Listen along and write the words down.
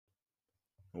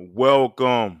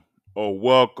Welcome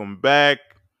back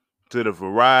to the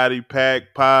Variety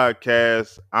Pack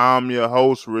Podcast. I'm your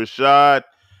host, Rashad,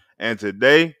 and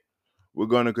today we're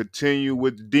going to continue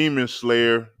with Demon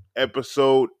Slayer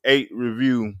Episode 8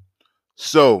 review.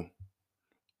 So,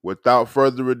 without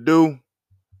further ado,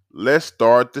 let's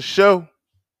start the show.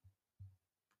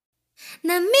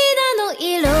 涙の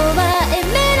色はエ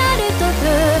メラルドブ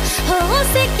ルー宝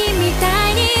石みた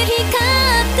いに光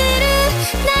ってる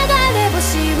流れ星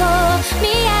を見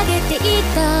上げてい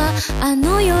たあ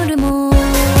の夜も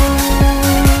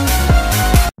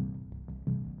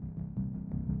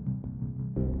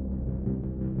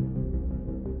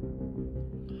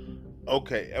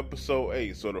Okay, episode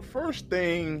 8. So, the first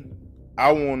thing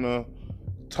I want to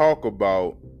talk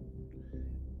about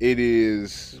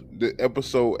the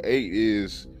episode 8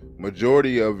 is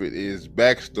majority of it is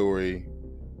backstory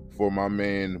for my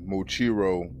man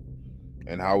Muchiro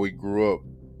and how he grew up.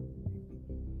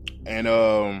 And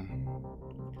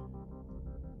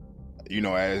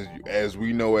as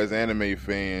we know as anime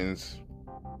fans,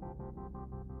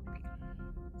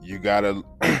 you gotta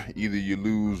either you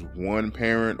lose one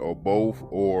parent or both,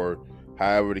 or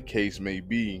however the case may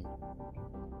be,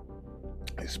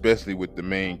 especially with the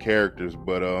main characters.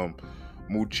 But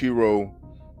Muchiro,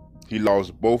 he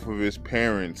lost both of his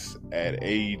parents at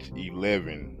age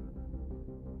 11.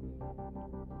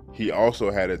 He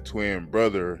also had a twin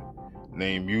brother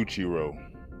named Yuichiro.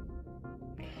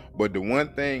 But the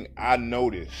one thing I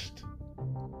noticed,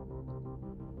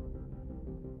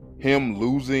 him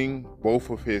losing both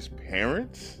of his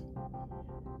parents,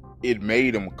 it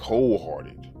made him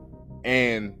cold-hearted.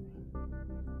 And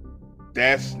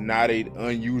that's not an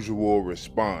unusual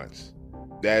response.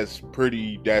 That's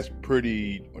pretty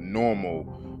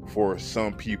normal for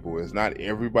some people. It's not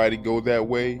everybody go that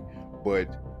way, but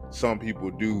some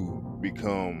people do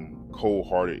become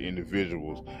cold-hearted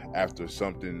individuals after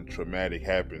something traumatic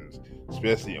happens,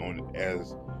 especially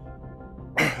as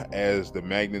the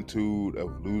magnitude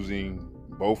of losing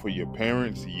both of your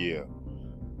parents. Yeah.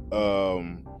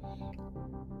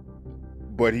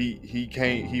 But he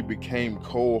became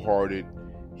cold-hearted.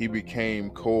 He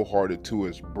became cold-hearted to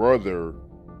his brother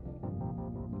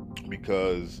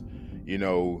because,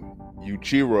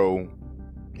 Yuichiro,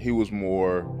 he was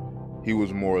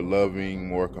more loving,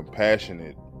 more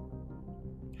compassionate.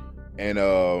 And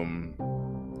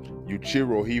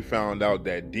Yuichiro, he found out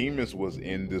that demons was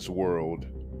in this world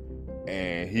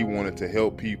and he wanted to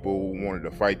help people, wanted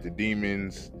to fight the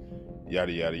demons,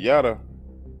 yada yada yada.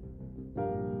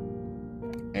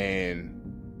 And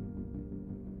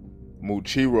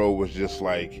Muchiro was just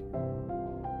like,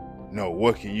 no,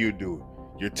 what can you do?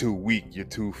 You're too weak, you're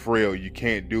too frail, you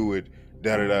can't do it,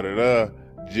 da da da da da,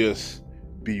 just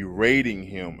berating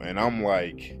him. And I'm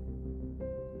like,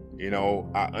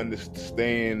 I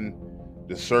understand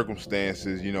the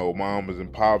circumstances, mamas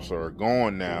and pops are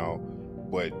gone now,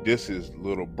 but this is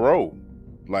little bro.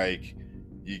 Like,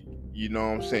 you know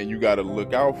what I'm saying? You got to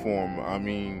look out for him. I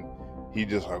mean, he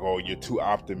just like, oh, you're too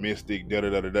optimistic, da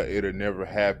da da da da, it'll never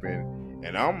happen.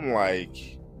 And I'm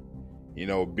like,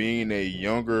 being a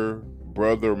younger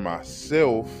brother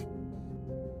myself,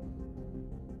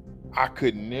 I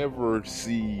could never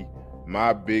see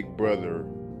my big brother,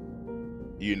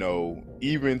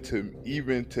 even to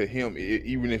him,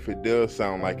 even if it does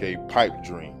sound like a pipe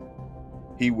dream,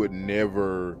 he would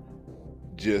never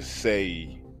just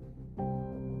say,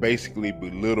 basically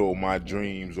belittle my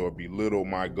dreams or belittle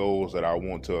my goals that I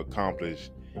want to accomplish.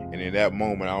 And in that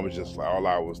moment, I was just like, all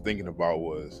I was thinking about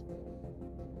was,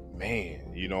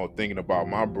 man, thinking about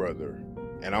my brother.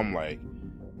 And I'm like,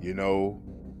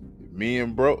 me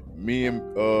and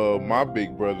my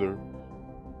big brother,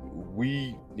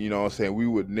 we, he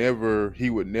would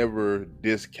never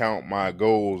discount my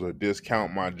goals or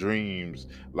discount my dreams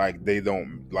like they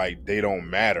don't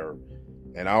matter.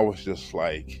 And I was just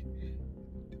like,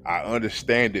 I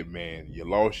understand it, man. You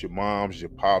lost your moms, your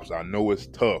pops. I know it's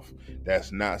tough.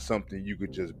 That's not something you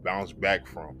could just bounce back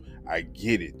from. I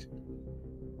get it.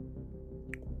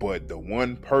 But the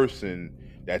one person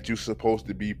that you're supposed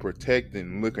to be protecting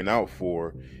and looking out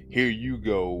for, here you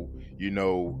go,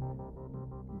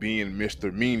 being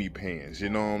Mr. Meanie Pants, you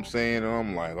know what I'm saying? And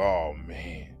I'm like, oh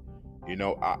man,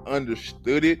 I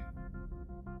understood it,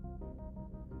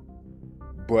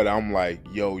 but I'm like,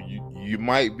 yo, you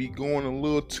might be going a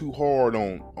little too hard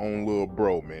on little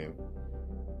bro, man.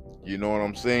 You know what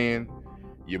I'm saying?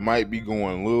 You might be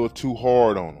going a little too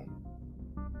hard on him.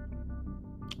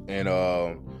 And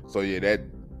so yeah,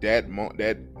 that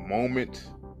moment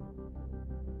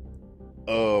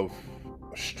of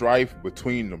strife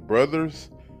between the brothers,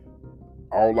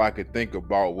 all I could think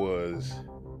about was,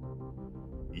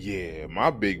 yeah,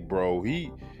 my big bro,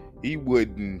 he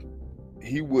wouldn't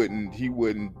he wouldn't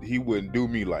do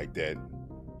me like that.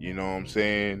 You know what I'm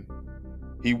saying?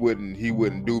 He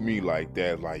wouldn't do me like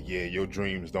that. Like, yeah, your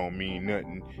dreams don't mean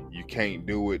nothing. You can't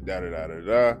do it. Da da da da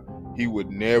da. He would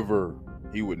never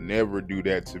do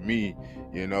that to me.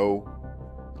 You know.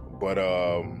 But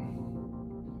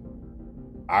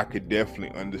I could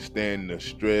definitely understand the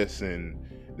stress and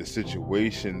the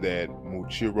situation that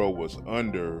Muchiro was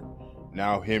under.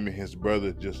 Now him and his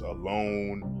brother just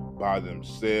alone by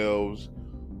themselves.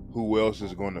 Who else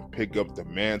is going to pick up the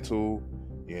mantle?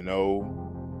 You know.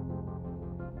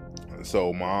 And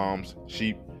so mom's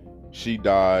she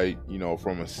died, you know,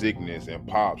 from a sickness, and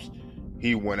pops,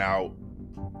 he went out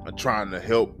trying to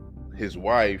help his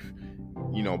wife,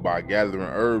 you know, by gathering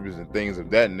herbs and things of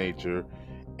that nature.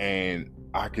 And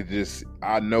I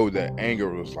know that anger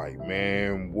was like,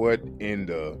 man, what in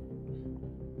the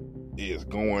is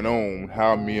going on?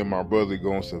 How me and my brother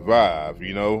gonna survive,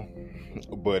 you know?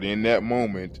 But in that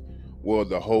moment, well,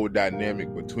 the whole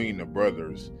dynamic between the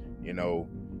brothers, you know,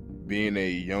 being a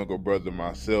younger brother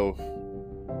myself,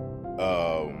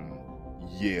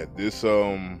 yeah,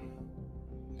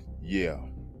 yeah.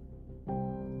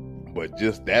 But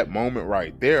just that moment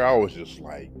right there, I was just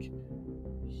like,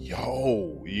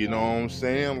 yo, you know what I'm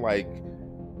saying?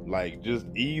 Like just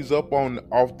ease up on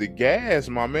off the gas,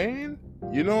 my man.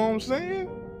 You know what I'm saying?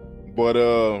 But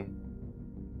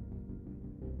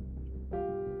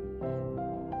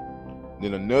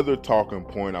then another talking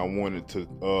point I wanted to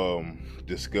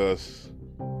discuss,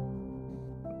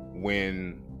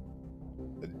 when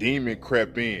the demon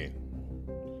crept in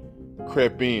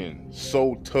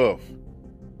so tough.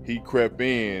 He crept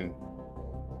in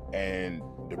and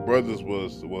the brothers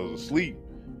was asleep.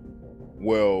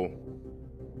 Well,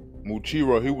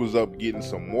 Muchiro, he was up getting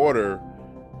some water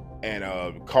and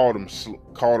caught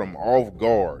him off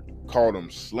guard, caught him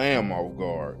slam off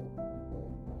guard.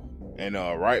 And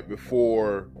right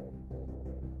before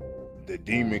the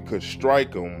demon could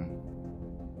strike him,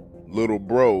 little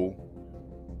bro,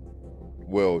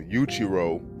 well,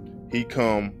 Yuichiro, he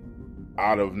come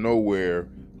out of nowhere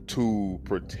to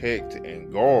protect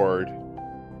and guard,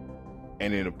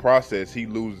 and in the process he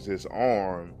loses his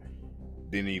arm.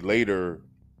 Then he later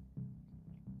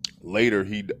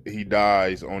he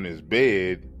dies on his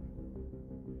bed.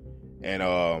 And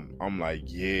I'm like,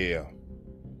 yeah.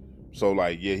 So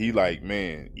like, yeah, he like,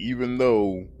 man, even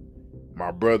though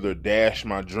my brother dashed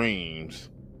my dreams,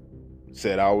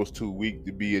 said I was too weak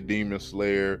to be a demon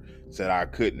slayer, said I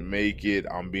couldn't make it,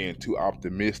 I'm being too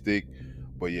optimistic,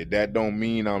 but yeah, that don't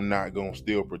mean I'm not gonna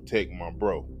still protect my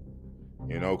bro,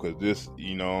 you know, because this,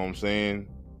 you know what I'm saying.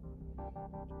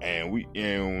 And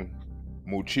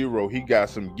Muchiro, he got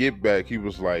some get back. He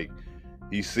was like,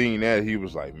 he seen that, he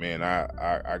was like, man,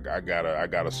 I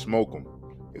gotta smoke him.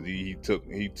 He took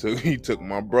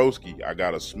my broski. I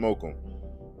gotta smoke him.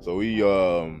 So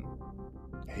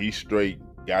he straight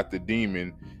got the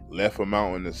demon, left him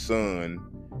out in the sun.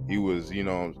 He was, you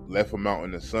know, left him out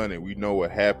in the sun, and we know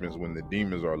what happens when the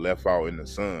demons are left out in the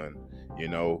sun. You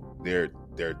know, they're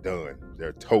done.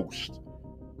 They're toast.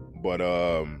 But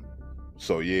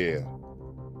so yeah,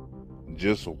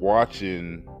 just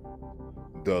watching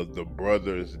the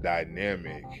brothers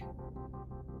dynamic.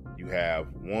 You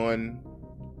have one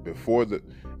before the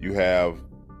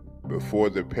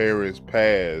parents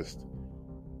passed.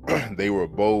 They were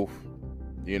both,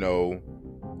 you know,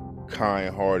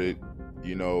 kind-hearted,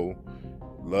 you know,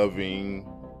 loving.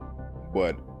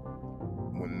 But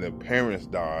when the parents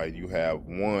died, you have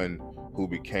one who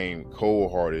became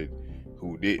cold-hearted,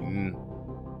 who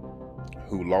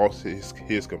lost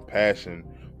his compassion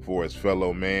for his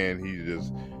fellow man. He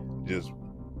just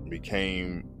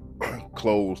became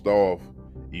closed off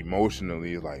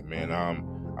emotionally. Like, man,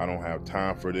 I don't have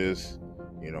time for this.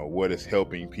 You know, what is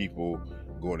helping people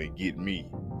going to get me?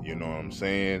 You know what I'm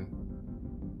saying?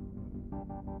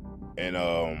 And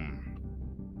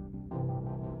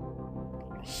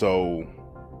so,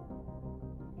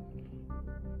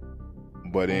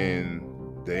 but in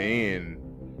the end,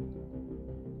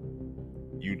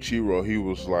 Yuichiro, he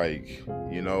was like,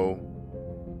 you know,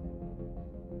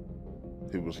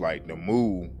 he was like the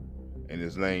Mu, and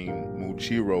his name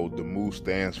Muchiro. The Mu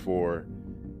stands for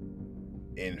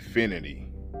infinity.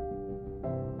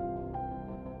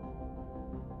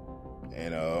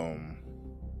 And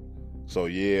so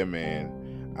yeah,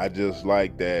 man, I just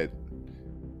like that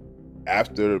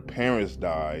after the parents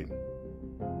died,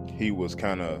 he was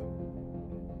kind of,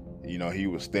 you know, he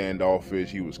was standoffish,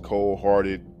 he was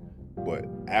cold-hearted. But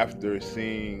after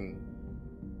seeing,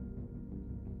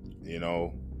 you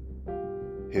know,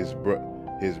 his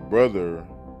brother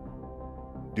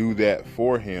do that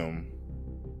for him,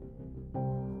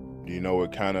 you know,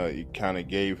 it kind of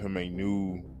gave him a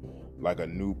new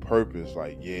purpose.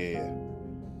 Like, yeah,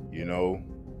 you know.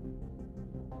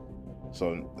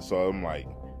 So I'm like,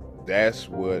 that's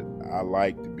what I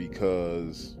liked,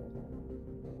 because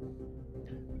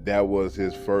that was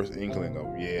his first inkling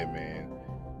of, yeah, man,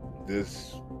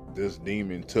 this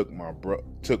demon took my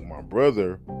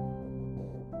brother.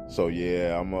 So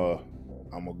yeah, I'm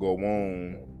gonna go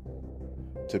on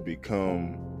to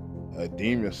become a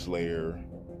demon slayer,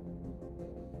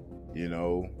 you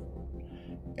know.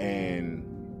 And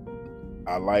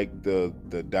I like the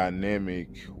dynamic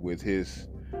with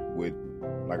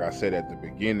like I said at the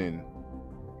beginning,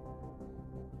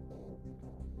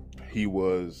 he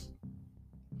was,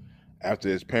 after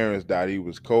his parents died, he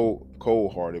was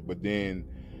cold-hearted, but then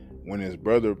when his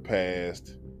brother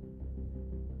passed,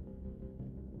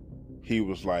 he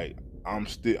was like, I'm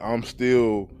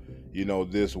still, you know,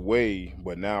 this way,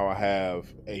 but now I have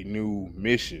a new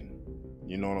mission.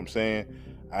 You know what I'm saying?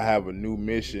 I have a new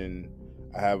mission.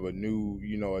 I have a new,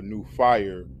 you know, a new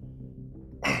fire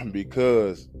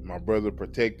because my brother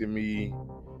protected me,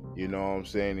 you know what I'm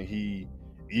saying? And he,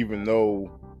 even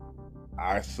though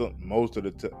I most of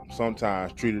the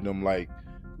sometimes treated him like,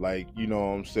 you know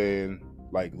what I'm saying,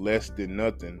 like less than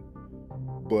nothing,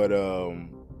 but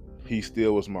he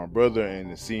still was my brother, and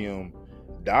to see him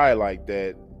die like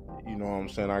that, you know what I'm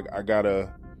saying, I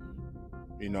gotta,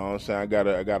 you know what I'm saying,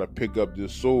 I gotta pick up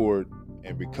this sword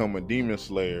and become a demon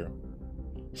slayer.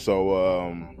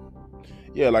 So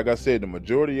yeah, like I said, the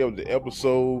majority of the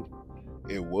episode,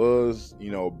 it was,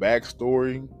 you know,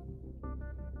 backstory,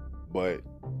 but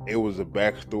it was a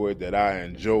backstory that I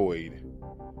enjoyed,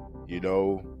 you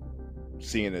know,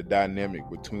 seeing the dynamic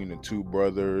between the two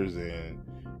brothers, and,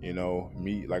 you know,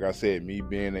 me, like I said, me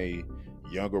being a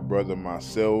younger brother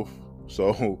myself.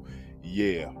 So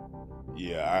yeah,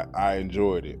 I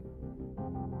enjoyed it.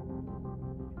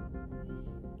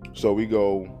 So we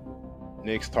go,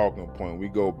 next talking point, we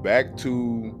go back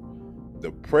to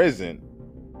the present,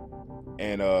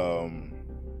 and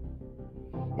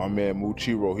my man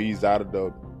Muichiro, he's out of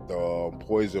the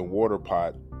poison water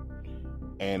pot,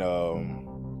 and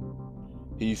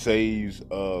he saves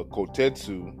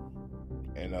Kotetsu,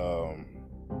 and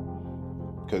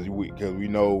because we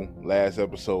know last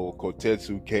episode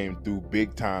Kotetsu came through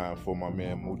big time for my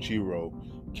man Muichiro,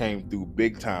 came through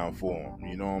big time for him,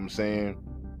 you know what I'm saying?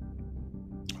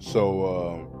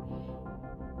 So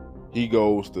he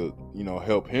goes to, you know,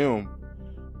 help him,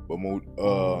 but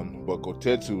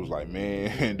Kotetsu was like,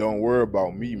 man, don't worry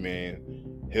about me, man.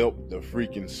 Help the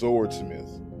freaking Swordsmith.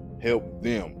 Help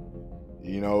them,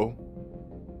 you know.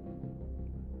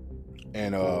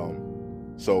 And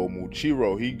so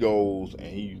Muichiro, he goes and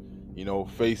he, you know,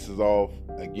 faces off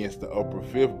against the upper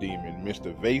fifth demon,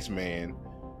 Mr. Vaseman,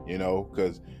 you know,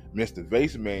 because Mr.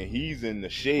 Vaseman, he's in the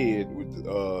shed with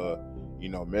you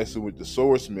know, messing with the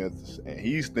Swordsmiths, and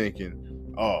he's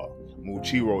thinking, oh,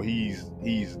 Muichiro,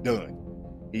 he's done.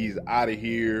 He's out of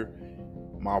here.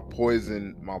 My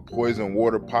poison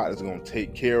water pot is gonna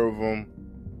take care of him.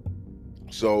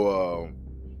 So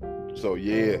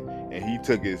yeah, and he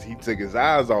took his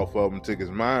eyes off of him, took his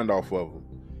mind off of him,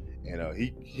 and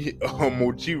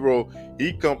Muichiro,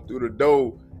 he come through the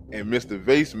door, and Mr.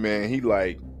 Vaseman, he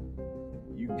like,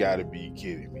 you gotta be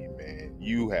kidding me, man.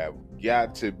 You have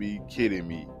got to be kidding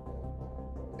me.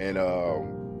 And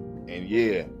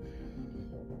yeah,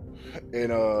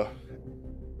 and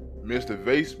Mr.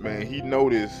 Vaseman, he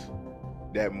noticed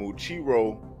that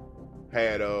Muichiro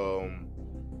had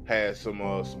some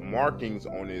markings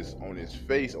on his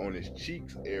face, on his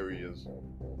cheeks areas,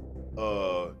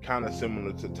 kind of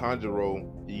similar to Tanjiro.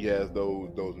 He has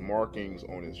those markings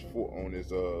on his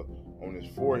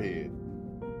forehead.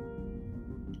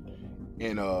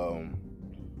 And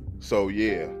so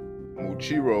yeah,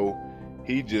 Muichiro,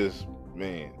 he just,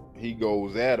 man, he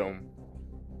goes at him,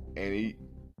 and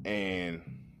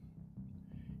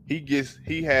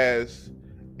he has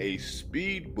a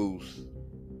speed boost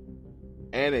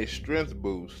and a strength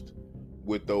boost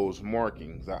with those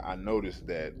markings. I noticed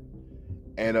that.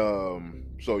 And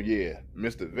so yeah,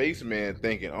 Mr. Vaseman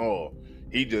thinking, oh,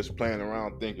 he just playing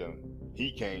around, thinking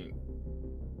he can't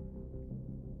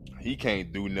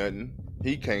do nothing.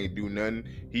 He can't do nothing.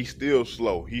 He's still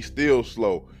slow. You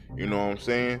know what I'm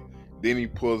saying? Then he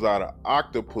pulls out an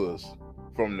octopus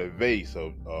from the vase,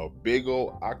 a big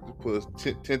old octopus,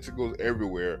 tentacles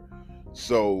everywhere.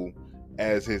 So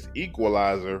as his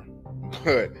equalizer,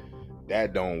 but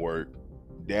that don't work.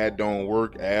 That don't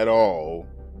work at all.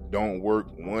 Don't work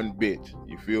one bit.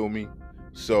 You feel me?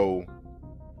 So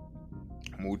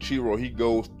Muichiro, he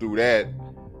goes through that,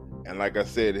 And like I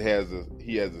said,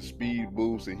 he has a speed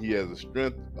boost and he has a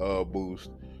strength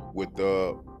boost with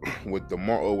the with the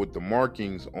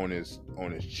markings on his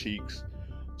cheeks.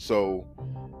 So,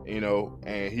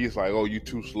 and he's like, "Oh, you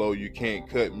too slow. You can't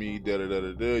cut me. Da da da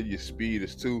da da. Your speed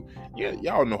is too." Yeah,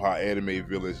 y'all know how anime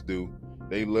villains do.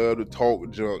 They love to talk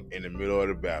junk in the middle of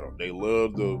the battle. They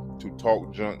love to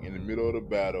talk junk in the middle of the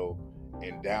battle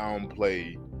and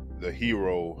downplay the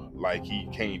hero like he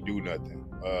can't do nothing.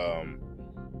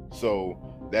 So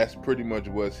that's pretty much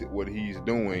what he's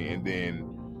doing. And then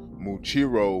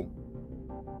Muchiro,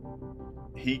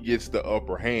 he gets the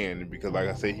upper hand because, like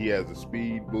I said, he has a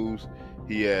speed boost,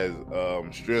 he has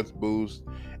strength boost,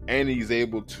 and he's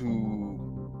able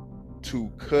to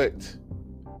cut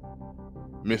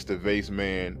Mr. Vase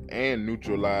Man and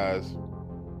neutralize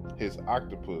his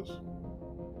octopus.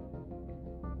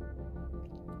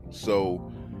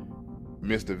 So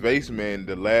Mr. Vase Man,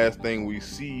 the last thing we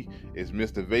see is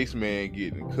Mr. Vase Man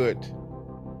getting cut.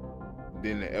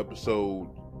 Then the episode,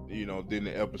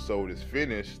 is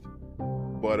finished.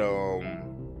 But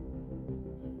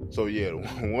so yeah,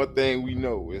 one thing we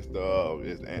know is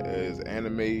is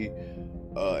anime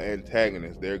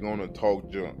antagonists. They're gonna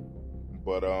talk junk,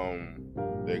 but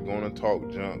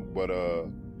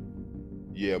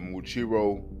yeah,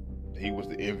 Muchiro, he was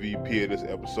the MVP of this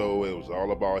episode. It was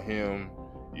all about him.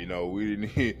 We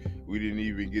didn't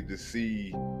even get to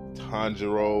see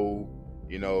Tanjiro,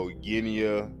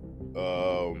 Genya,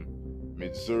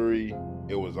 Mitsuri.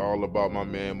 It was all about my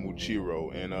man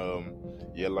Muchiro. And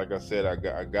yeah, like I said,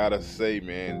 I gotta say,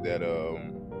 man, that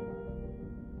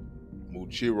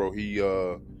Muchiro,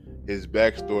 his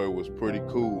backstory was pretty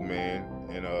cool, man.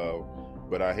 And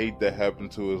but I hate that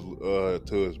happened to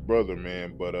his brother,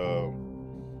 man. But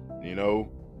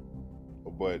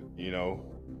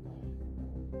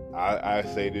I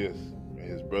say this: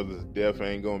 his brother's death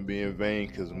ain't gonna be in vain,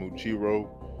 because Muchiro,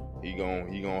 he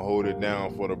gonna hold it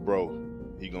down for the bro.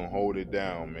 He gonna hold it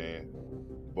down, man.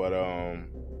 But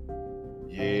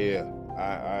yeah,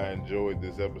 I enjoyed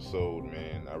this episode,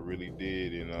 man. I really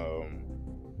did, and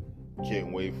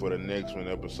can't wait for the next one,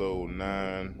 episode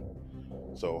 9.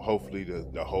 So hopefully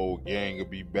the whole gang will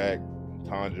be back.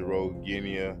 Tanjiro,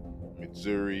 Genya,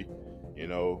 Mitsuri,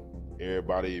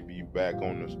 everybody will be back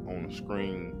on the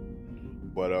screen.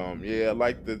 But yeah, I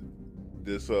like this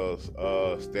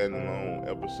standalone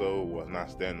episode. Well, not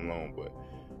standalone, but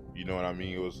you know what I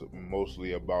mean. It was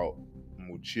mostly about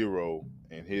Muchiro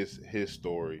and his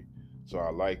story, so I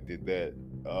liked it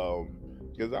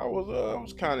because I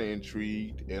was kind of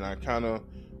intrigued, and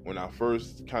when I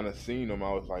first kind of seen him,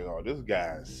 I was like, oh, this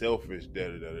guy is selfish. Da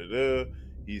da da da da.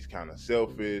 He's kind of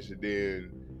selfish, and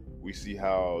then we see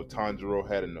how Tanjiro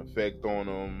had an effect on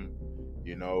him,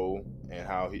 and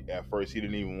how he at first he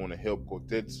didn't even want to help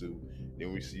Kotetsu.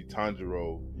 Then we see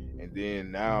Tanjiro, and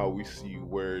then now we see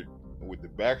where, with the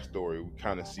backstory, we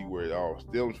kind of see where it all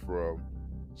stems from.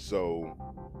 So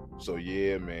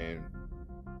yeah, man,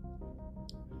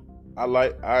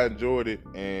 I enjoyed it,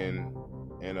 and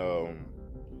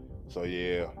so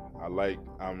yeah, I'm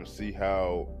gonna see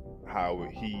how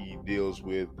he deals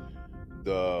with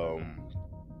the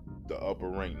upper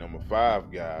rank number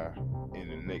 5 guy in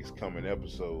the next coming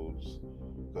episodes,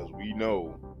 because we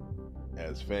know,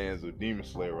 as fans of Demon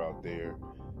Slayer out there,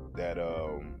 that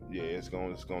yeah, it's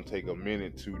gonna take a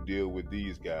minute to deal with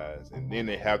these guys, and then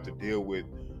they have to deal with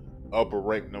upper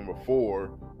rank number 4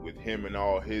 with him and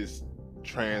all his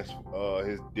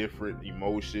his different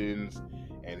emotions,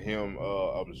 and him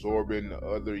absorbing the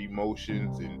other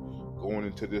emotions and going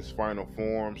into this final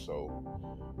form. So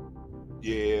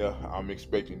yeah, I'm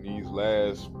expecting these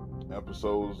last few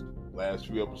episodes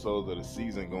of the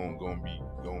season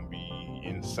gonna be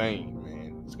insane,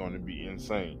 man. It's gonna be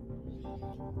insane.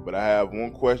 But I have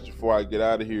one question before I get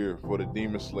out of here for the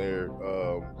Demon Slayer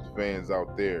fans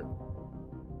out there.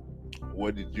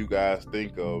 What did you guys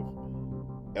think of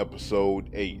episode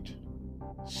 8,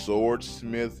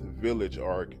 Swordsmith Village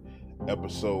arc,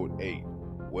 episode 8?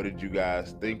 What did you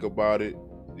guys think about it?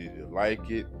 Did you like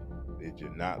it? Did you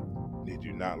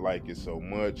not like it so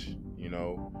much?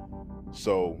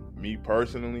 So me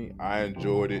personally, I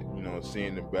enjoyed it,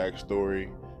 seeing the backstory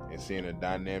and seeing the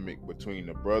dynamic between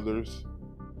the brothers.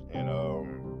 And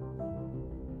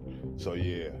so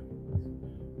yeah.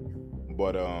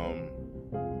 But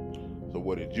so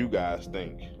what did you guys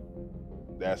think?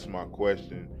 That's my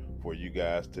question for you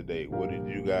guys today. What did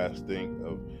you guys think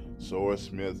of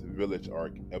Swordsmith Village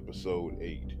arc, episode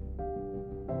 8?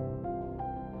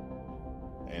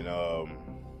 And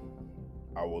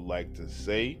I would like to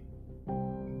say,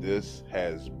 this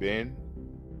has been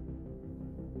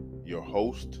your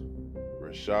host,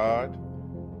 Rashad,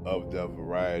 of the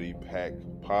Variety Pack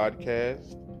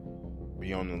podcast.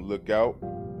 Be on the lookout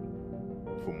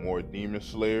for more Demon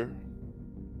Slayer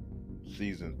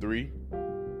Season 3.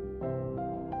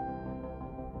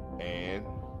 And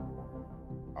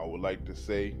I would like to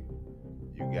say,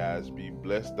 you guys be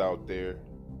blessed out there.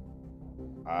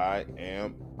 I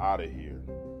am out of here.